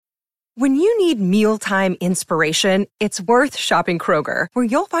When you need mealtime inspiration, it's worth shopping Kroger, where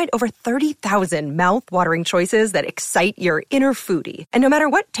you'll find over 30,000 mouth-watering choices that excite your inner foodie. And no matter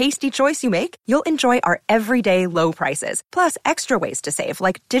what tasty choice you make, you'll enjoy our everyday low prices, plus extra ways to save,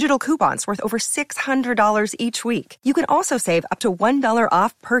 like digital coupons worth over $600 each week. You can also save up to $1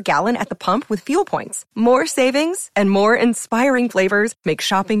 off per gallon at the pump with fuel points. More savings and more inspiring flavors make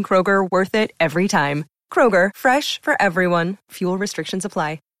shopping Kroger worth it every time. Kroger, fresh for everyone. Fuel restrictions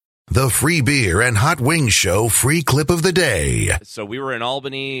apply. The Free Beer and Hot Wings Show free clip of the day. So we were in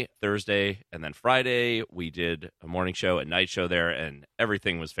Albany Thursday, and then Friday we did a morning show and night show there, and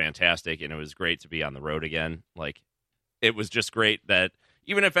everything was fantastic, and it was great to be on the road again. Like, it was just great that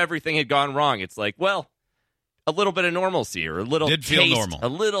even if everything had gone wrong, it's like, well, a little bit of normalcy or a little Did taste, feel normal. A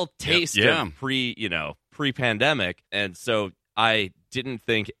little taste of pre-pandemic, and so I didn't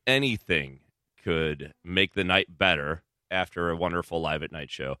think anything could make the night better after a wonderful Live at Night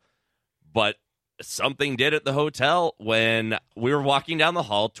show. But something did at the hotel when we were walking down the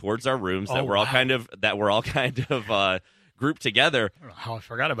hall towards our rooms that were all kind of grouped together. I don't know how I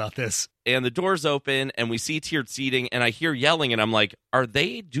forgot about this. And the doors open and we see tiered seating and I hear yelling and I'm like, are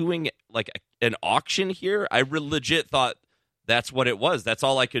they doing like an auction here? I legit thought that's what it was. That's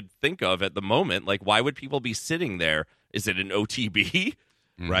all I could think of at the moment. Like, why would people be sitting there? Is it an OTB?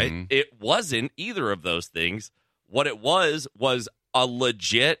 Right? It wasn't either of those things. What it was a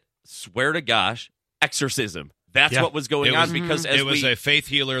legit, swear to gosh, exorcism. That's what was going on because it was a faith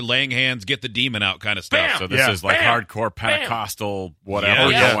healer laying hands, get the demon out kind of stuff. Bam! So this is like hardcore Pentecostal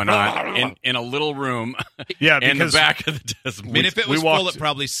whatever going on in a little room. Yeah, in the back of the desk. I mean, if it was full, it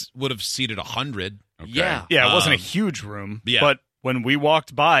probably would have seated 100. Okay. Yeah, it wasn't a huge room. Yeah. But when we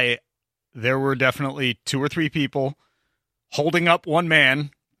walked by, there were definitely 2 or 3 people holding up one man.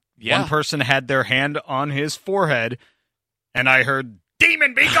 Yeah. One person had their hand on his forehead, and I heard,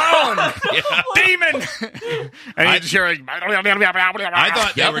 "Demon, be gone! Demon!" And I just hear like, I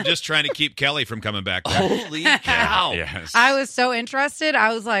thought they were just trying to keep Kelly from coming back there. Holy cow. Yes. I was so interested.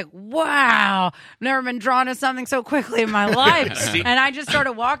 I was like, wow, never been drawn to something so quickly in my life. And I just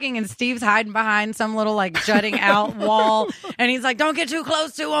started walking, and Steve's hiding behind some little, like, jutting out wall. And he's like, don't get too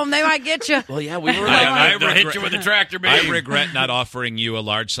close to them. They might get you. Well, yeah, we were They'll hit you with a tractor beam. I regret not offering you a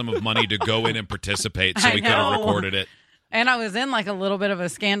large sum of money to go in and participate so I we could have know. recorded it. And I was in like a little bit of a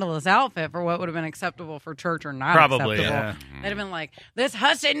scandalous outfit for what would have been acceptable for church or not Probably, acceptable. yeah. They'd have been like, this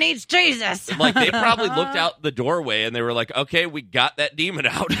hussy needs Jesus. Like, they probably looked out the doorway and they were like, okay, we got that demon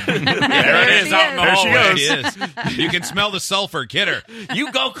out. There it is out in the There she hallway. goes. It is. You can smell the sulfur. Get her.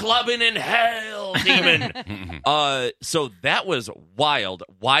 You go clubbing in hell, demon. So that was wild.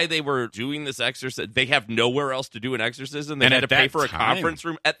 Why they were doing this exorcism. They have nowhere else to do an exorcism. They And had at to pay that for a time. conference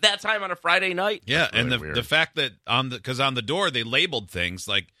room at that time on a Friday night. Yeah, Really and weird. the fact that because on the door they labeled things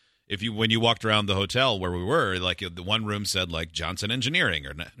like when you walked around the hotel where we were, like the one room said like Johnson Engineering,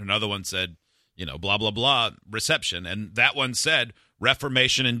 or another one said blah blah blah reception, and that one said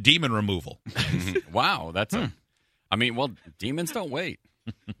Reformation and demon removal. Wow, that's I mean, well, demons don't wait.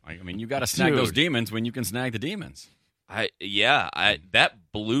 I mean, you got to snag those demons when you can snag the demons. That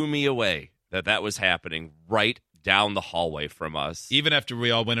blew me away that was happening right down the hallway from us. Even after we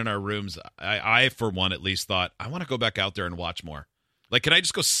all went in our rooms, I for one at least thought I want to go back out there and watch more. Like, can I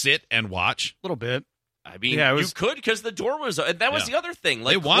just go sit and watch? a little bit. I mean, Yeah, you could because the door was. And that was the other thing.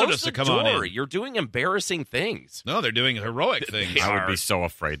 Like, They wanted close us the to come door. on in. You're doing embarrassing things. No, they're doing heroic things. They I would are be so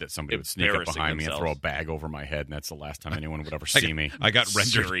afraid that somebody would sneak up embarrassing behind me and throw a themselves. bag over my head, and that's the last time anyone would ever see me. I got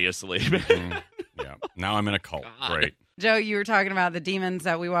rendered. Seriously. Yeah. Now I'm in a cult. Great. Joe, you were talking about the demons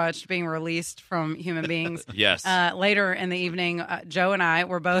that we watched being released from human beings. Yes. Later in the evening, Joe and I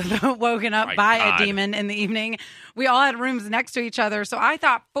were both woken up My by God. a demon in the evening. We all had rooms next to each other. So I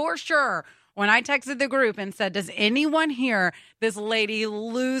thought for sure when I texted the group and said, does anyone hear this lady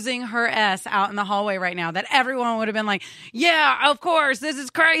losing her S out in the hallway right now? That everyone would have been like, yeah, of course, this is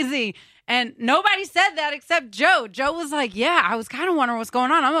crazy. And nobody said that except Joe. Joe was like, yeah, I was kind of wondering what's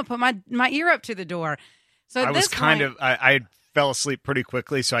going on. I'm going to put my ear up to the door. So I was I fell asleep pretty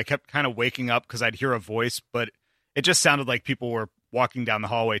quickly, so I kept kind of waking up because I'd hear a voice, but it just sounded like people were walking down the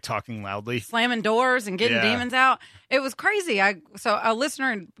hallway talking loudly. slamming doors and getting demons out. It was crazy. So a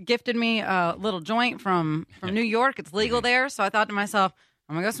listener gifted me a little joint from New York. It's legal there. So I thought to myself,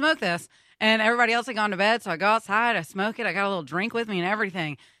 I'm going to go smoke this. And everybody else had gone to bed. So I go outside, I smoke it. I got a little drink with me and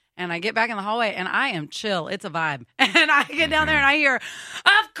everything. And I get back in the hallway, and I am chill. It's a vibe. And I get down there, and I hear,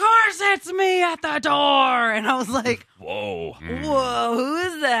 of course it's me at the door. And I was like, Whoa. whoa, who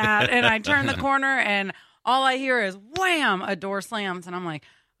is that? And I turn the corner, and all I hear is wham, a door slams. And I'm like,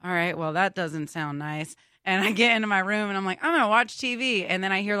 all right, well, that doesn't sound nice. And I get into my room and I'm like, I'm going to watch TV. And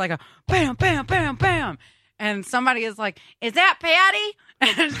then I hear like a bam, bam, bam, bam. And somebody is like, is that Patty?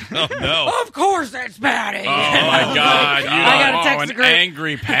 And Oh, no. of course that's Patty. Oh my God! I got a text an the group.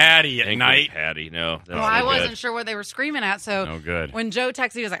 angry Patty at Angry night. Patty, no. That's Well, I no wasn't good. sure what they were screaming at. So No good. when Joe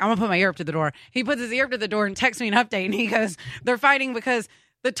texted, he was like, I'm going to put my ear up to the door. He puts his ear up to the door and texts me an update. And he goes, they're fighting because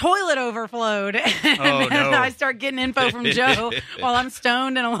the toilet overflowed. And Oh, no. I start getting info from Joe while I'm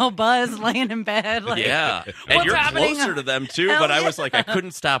stoned and a little buzzed laying in bed. Like, Yeah, and what's you're happening? closer to them too. Hell But I yeah. was like, I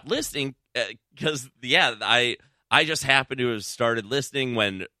couldn't stop listening because, I just happened to have started listening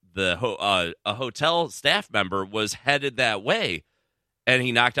when a hotel staff member was headed that way, and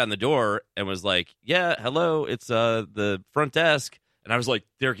he knocked on the door and was like, "Yeah, hello, it's the front desk." And I was like,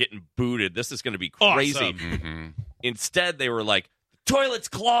 "They're getting booted. This is going to be crazy." Awesome. Mm-hmm. Instead, they were like, "The toilet's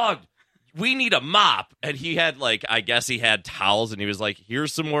clogged. We need a mop." And he had I guess he had towels, and he was like,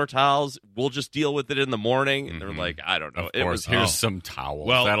 "Here's some more towels. We'll just deal with it in the morning." And they're Mhm. like, "I don't know." Of course, here's some towels.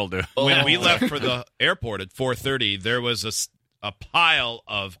 Well, That'll do. When we Oh. left for the airport at 4:30, there was a pile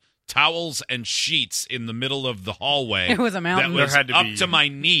of towels and sheets in the middle of the hallway. It was a mountain. That was There had to up be- to my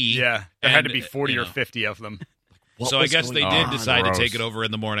knee. Yeah, there had to And, be 40 or you know. 50 of them. So I guess they did on? decide Gross. to take it over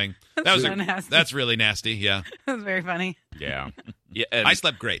in the morning. That was so nasty. that's really nasty. Yeah, It was very funny. Yeah, Yeah, and I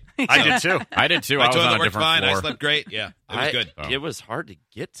slept great. I did too. I did too. My I was toilet on a worked different fine. floor. I slept great. Yeah, it was good. Oh. It was hard to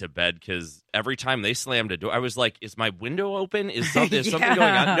get to bed because every time they slammed a door, I was like, "Is my window open? Is something Yeah.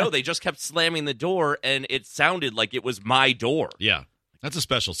 going on?" No, they just kept slamming the door, and it sounded like it was my door. Yeah, that's a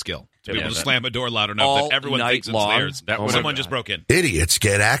special skill to be Yeah, able to that- slam a door loud enough all that everyone night thinks it's long. theirs. That would've- Someone just broke in. Idiots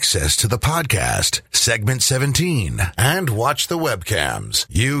get access to the podcast, segment 17, and watch the webcams.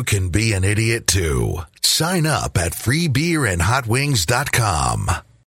 You can be an idiot too. Sign up at freebeerandhotwings.com.